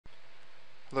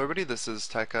Hello everybody, this is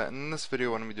Tekka, and in this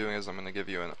video what I'm going to be doing is I'm going to give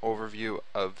you an overview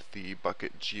of the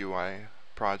Bukkit GUI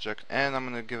project, and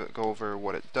I'm going to go over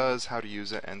what it does, how to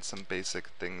use it, and some basic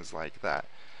things like that.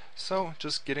 So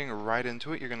just getting right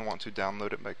into it, you're going to want to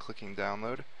download it by clicking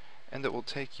download, and it will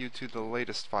take you to the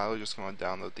latest file. You're just going to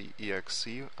download the exe.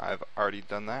 I've already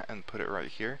done that and put it right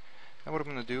here. And what I'm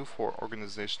going to do for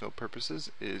organizational purposes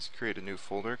is create a new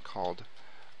folder called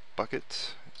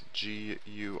Bukkit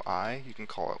GUI. You can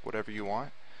call it whatever you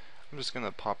want. I'm just going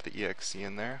to pop the exe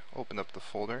in there, open up the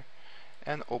folder,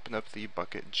 and open up the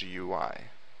Bukkit GUI.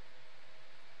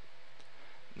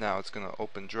 Now it's going to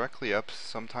open directly up.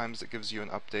 Sometimes it gives you an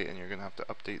update and you're going to have to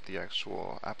update the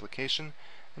actual application,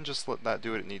 and just let that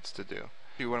do what it needs to do.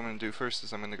 What I'm going to do first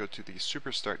is I'm going to go to the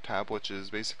Super Start tab, which is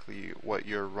basically what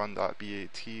your run.bat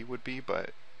would be,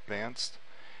 but advanced.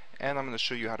 And I'm going to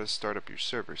show you how to start up your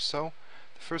server. So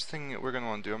the first thing that we're going to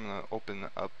want to do, I'm going to open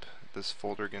up this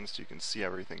folder again so you can see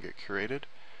everything get created.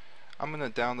 I'm going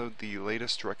to download the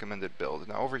latest recommended build.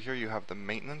 Now over here you have the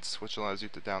maintenance, which allows you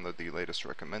to download the latest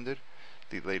recommended,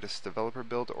 the latest developer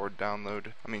build, or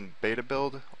beta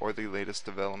build, or the latest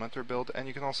developer build, and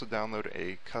you can also download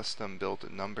a custom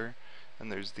build number, and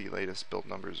there's the latest build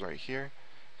numbers right here.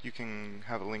 You can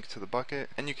have a link to the Bukkit,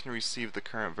 and you can receive the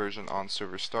current version on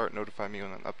server start, notify me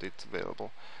when an update's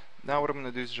available. Now what I'm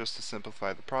going to do is, just to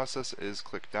simplify the process, is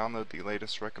click download the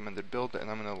latest recommended build, and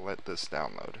I'm going to let this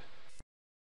download.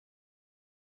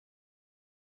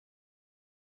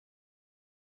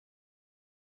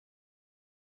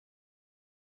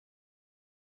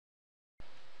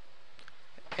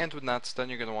 And when that's done,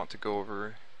 you're going to want to go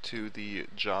over to the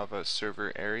Java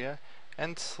server area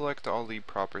and select all the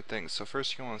proper things. So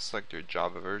first you want to select your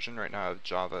Java version. Right now I have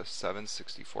Java 7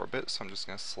 64-bit, so I'm just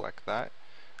going to select that.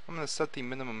 I'm going to set the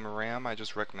minimum RAM. I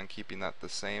just recommend keeping that the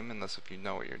same unless if you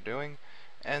know what you're doing.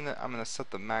 And I'm going to set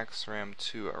the max RAM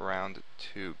to around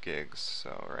 2 gigs.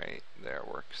 So right there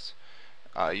works.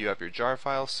 You have your jar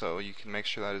file, so you can make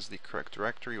sure that is the correct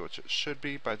directory, which it should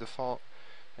be by default.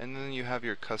 And then you have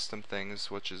your custom things,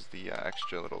 which is the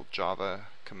extra little Java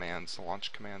commands,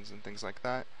 launch commands and things like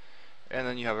that. And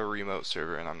then you have a remote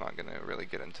server, and I'm not going to really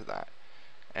get into that.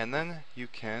 And then you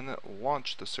can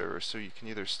launch the server, so you can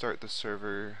either start the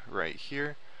server right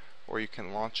here, or you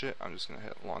can launch it. I'm just going to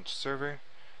hit launch server,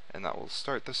 and that will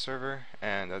start the server.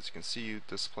 And as you can see, it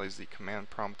displays the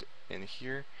command prompt in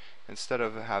here. Instead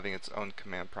of having its own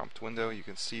command prompt window, you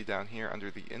can see down here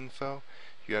under the info,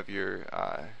 you have your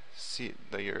GUI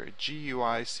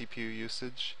CPU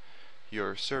usage,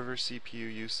 your server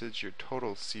CPU usage, your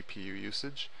total CPU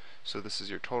usage. So this is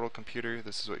your total computer,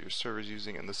 this is what your server is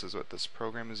using, and this is what this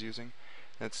program is using.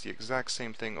 And it's the exact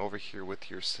same thing over here with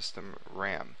your system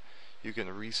RAM. You can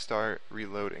restart,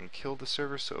 reload, and kill the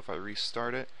server. So if I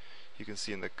restart it, you can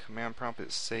see in the command prompt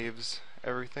it saves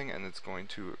everything and it's going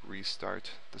to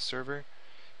restart the server.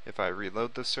 If I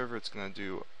reload the server, it's going to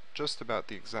do just about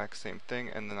the exact same thing,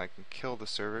 and then I can kill the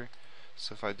server.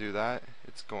 So if I do that,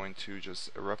 it's going to just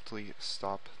abruptly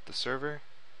stop the server.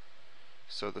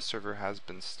 So the server has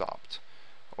been stopped.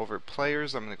 Over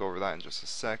players, I'm going to go over that in just a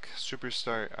sec.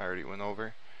 Superstart, I already went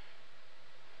over.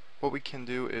 What we can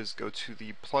do is go to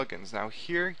the plugins. Now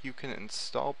here you can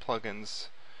install plugins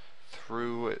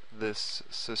through this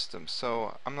system.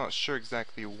 So I'm not sure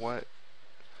exactly what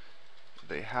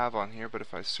they have on here, but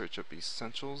if I search up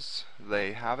Essentials,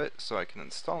 they have it. So I can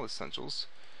install Essentials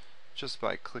just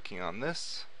by clicking on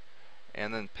this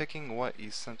and then picking what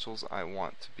essentials I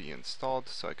want to be installed.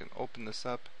 So I can open this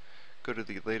up, go to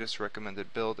the latest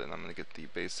recommended build, and I'm going to get the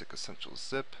basic essentials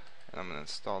zip, and I'm going to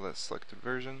install that selected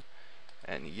version,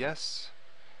 and yes,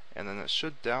 and then it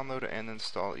should download and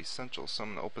install essentials. So I'm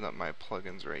going to open up my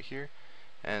plugins right here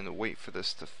and wait for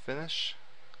this to finish.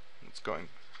 It's going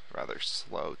rather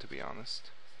slow, to be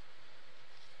honest.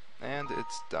 And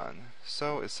it's done.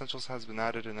 So Essentials has been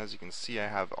added, and as you can see I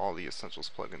have all the Essentials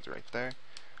plugins right there.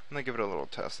 I'm going to give it a little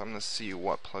test. I'm going to see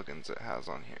what plugins it has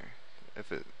on here,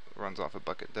 if it runs off of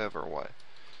Bukkit Dev or what.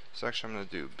 So actually I'm going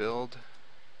to do build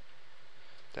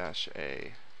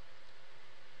 -a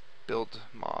build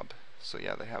mob. So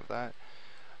yeah, they have that.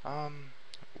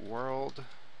 World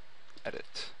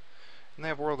edit. And they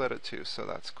have world edit too, so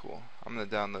that's cool. I'm going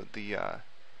to download the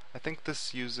I think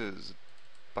this uses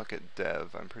Bukkit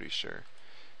Dev, I'm pretty sure.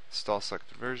 Install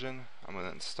selected version. I'm going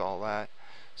to install that.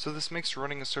 So this makes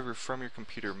running a server from your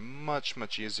computer much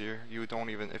easier. You don't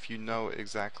even, if you know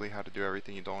exactly how to do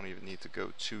everything, you don't even need to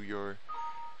go to your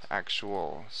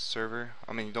actual server.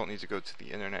 You don't need to go to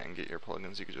the internet and get your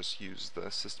plugins. You could just use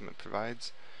the system it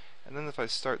provides. And then if I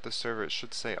start the server, it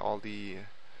should say all the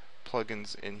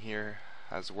plugins in here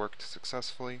has worked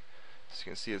successfully. So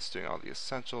you can see it's doing all the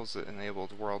essentials, it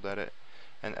enabled world edit,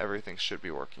 and everything should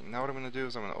be working. Now what I'm going to do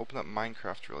is I'm going to open up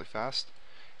Minecraft really fast,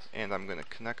 and I'm going to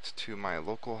connect to my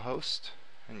local host,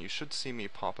 and you should see me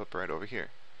pop up right over here.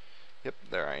 Yep,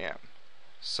 there I am.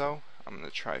 So I'm going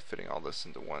to try fitting all this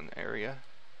into one area.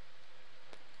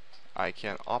 I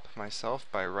can op myself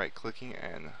by right clicking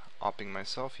and opping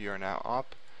myself. You are now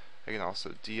op. I can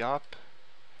also de-op,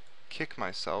 kick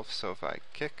myself, so if I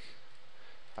kick,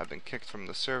 I've been kicked from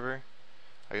the server.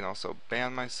 I can also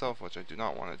ban myself, which I do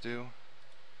not want to do.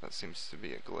 That seems to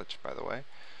be a glitch, by the way.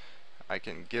 I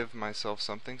can give myself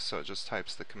something, so it just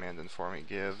types the command in for me,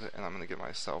 give, and I'm going to give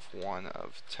myself 1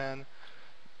 of 10.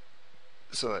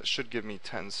 So that should give me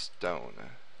 10 stone,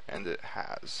 and it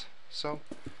has. So,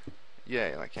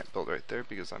 yay, and I can't build right there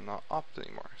because I'm not opt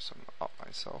anymore, so I'm going to opt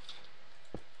myself.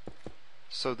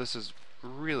 So this is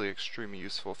really extremely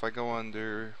useful. If I go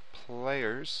under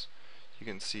players, you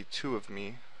can see 2 of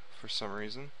me for some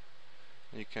reason.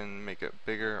 You can make it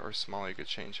bigger or smaller. You can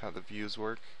change how the views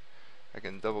work. I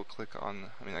can double click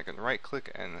on, I can right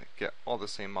click and get all the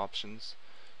same options.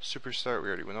 Superstart, we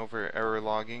already went over. Error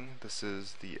logging, this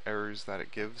is the errors that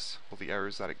it gives, well, the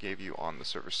errors that it gave you on the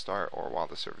server start or while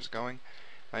the server's going.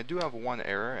 And I do have one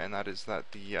error, and that is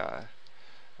that the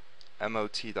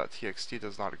mot.txt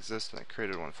does not exist, and I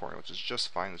created one for me, which is just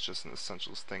fine. It's just an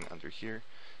essentials thing under here,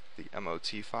 the mot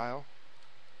file.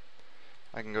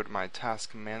 I can go to my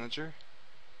task manager,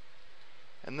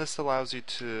 and this allows you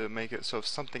to make it so if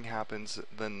something happens,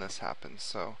 then this happens.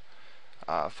 So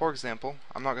for example,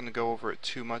 I'm not going to go over it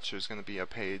too much. There's going to be a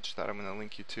page that I'm going to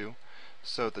link you to.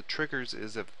 So the triggers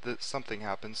is if something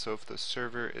happens. So if the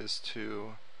server is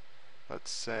to,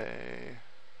 let's say,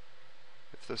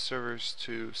 if the server is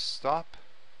to stop,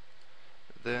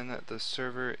 then the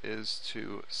server is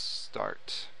to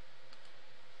start.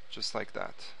 Just like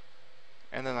that.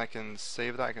 And then I can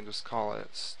save that. I can just call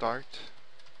it start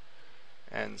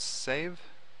and save.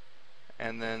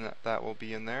 And then that will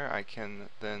be in there. I can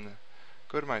then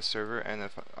go to my server, and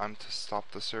if I'm to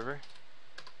stop the server,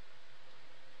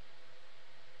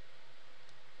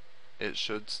 it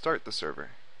should start the server.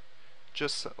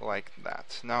 Just like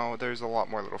that. Now there's a lot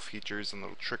more little features and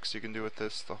little tricks you can do with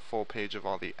this. The full page of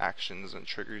all the actions and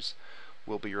triggers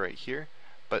will be right here.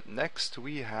 But next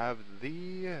we have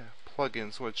the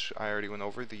plugins, which I already went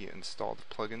over, the installed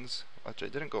plugins, which I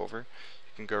didn't go over.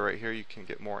 You can go right here, you can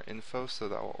get more info, so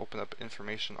that will open up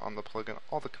information on the plugin,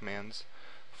 all the commands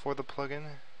for the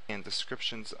plugin, and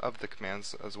descriptions of the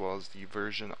commands, as well as the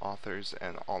version, authors,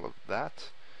 and all of that.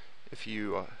 If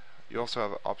you also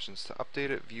have options to update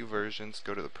it, view versions,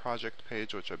 go to the project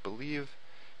page, which I believe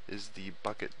is the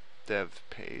Bukkit dev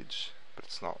page, but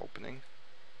it's not opening.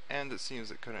 And it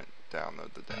seems it couldn't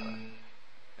download the data.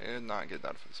 It did not get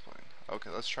data for this plugin. Okay,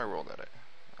 let's try world edit.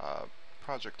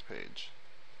 Project page.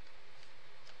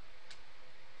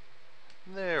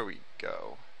 There we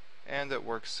go. And it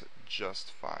works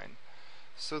just fine.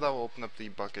 So that will open up the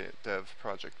Bukkit dev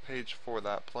project page for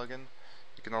that plugin.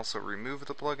 You can also remove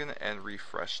the plugin and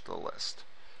refresh the list.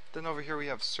 Then over here we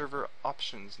have server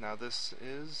options. Now this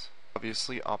is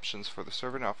obviously options for the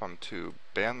server. Now if I'm to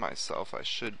ban myself, I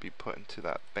should be put into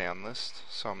that ban list.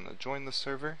 So I'm going to join the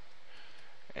server,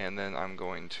 and then I'm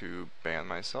going to ban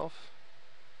myself.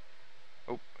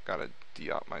 Oh, gotta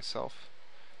de-op myself,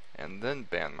 and then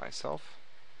ban myself.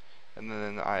 And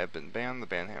then I have been banned, the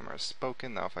ban hammer has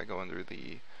spoken. Now if I go under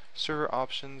the server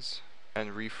options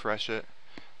and refresh it,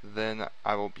 then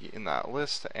I will be in that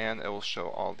list, and it will show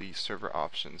all the server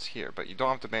options here. But you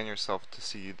don't have to ban yourself to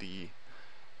see the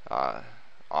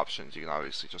options. You can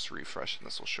obviously just refresh and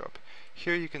this will show up.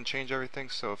 Here you can change everything,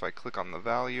 so if I click on the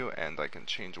value, and I can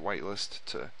change whitelist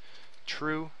to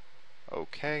true,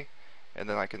 okay, and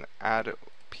then I can add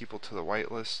people to the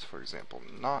whitelist, for example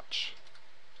Notch.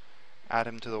 Add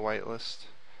him to the whitelist,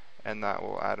 and that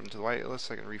will add him to the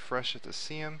whitelist. I can refresh it to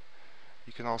see him.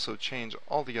 You can also change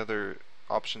all the other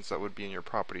options that would be in your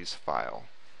properties file.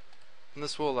 And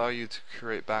this will allow you to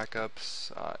create backups,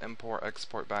 import,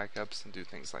 export backups, and do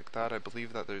things like that. I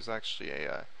believe that there's actually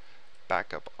a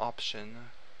backup option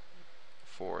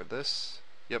for this.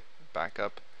 Yep,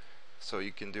 backup. So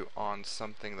you can do on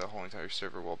something, the whole entire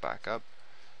server will back up.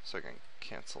 So I can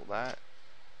cancel that.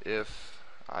 If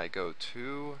I go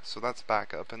to, so that's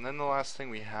backup, and then the last thing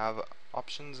we have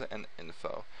options and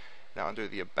info. Now under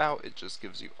the about, it just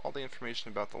gives you all the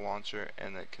information about the launcher,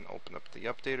 and it can open up the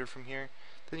updater from here.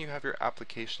 Then you have your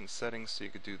application settings, so you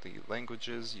could do the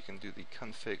languages, you can do the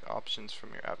config options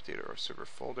from your updater or server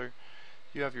folder.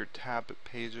 You have your tab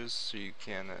pages, so you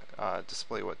can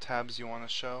display what tabs you want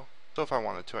to show. So if I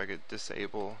wanted to, I could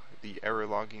disable the error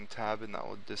logging tab, and that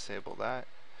will disable that.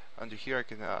 Under here I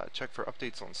can check for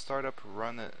updates on startup,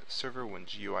 run a server when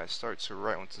GUI starts, so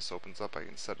right once this opens up I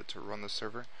can set it to run the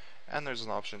server, and there's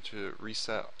an option to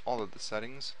reset all of the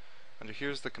settings. Under here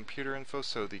is the computer info,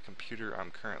 so the computer I'm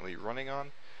currently running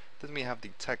on. Then we have the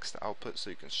text output,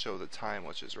 so you can show the time,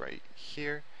 which is right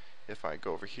here. If I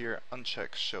go over here,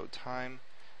 uncheck show time,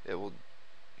 it will,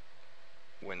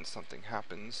 when something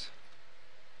happens,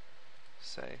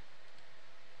 say,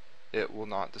 it will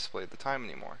not display the time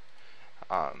anymore.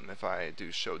 If I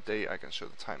do show date, I can show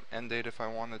the time and date if I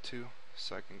wanted to.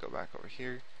 So I can go back over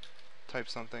here, type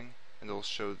something, and it will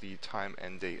show the time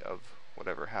and date of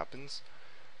whatever happens.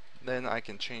 Then I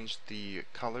can change the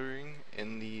coloring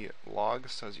in the log,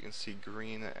 so as you can see,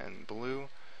 green and blue.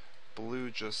 Blue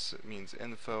just means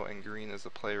info, and green is the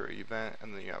player event,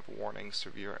 and then you have warnings,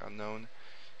 severe, unknown.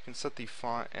 You can set the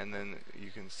font, and then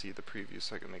you can see the preview,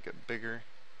 so I can make it bigger,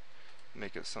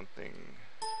 make it something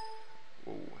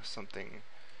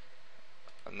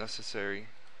unnecessary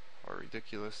or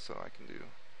ridiculous, so I can do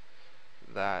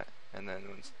that, and then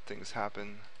when things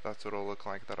happen, that's what it'll look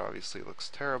like. That obviously looks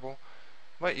terrible,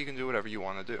 but you can do whatever you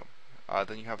want to do.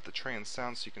 Then you have the tray and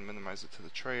sound, so you can minimize it to the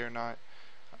tray or not.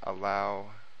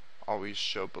 Allow always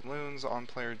show balloons, on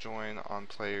player join, on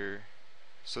player.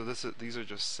 So these are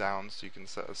just sounds, so you can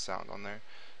set a sound on there.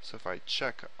 So if I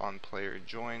check on player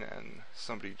join and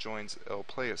somebody joins, it'll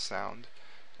play a sound,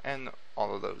 and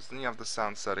all of those. Then you have the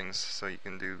sound settings, so you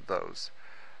can do those.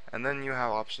 And then you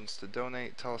have options to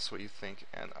donate, tell us what you think,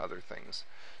 and other things.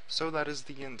 So that is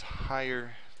the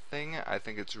entire thing. I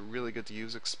think it's really good to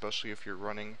use, especially if you're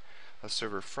running a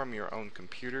server from your own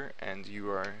computer and you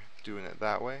are doing it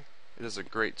that way. It is a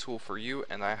great tool for you,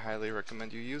 and I highly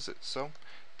recommend you use it. So,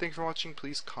 thank you for watching.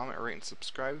 Please comment, rate, and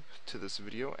subscribe to this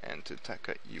video and to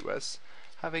TechCut US.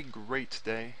 Have a great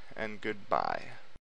day, and goodbye.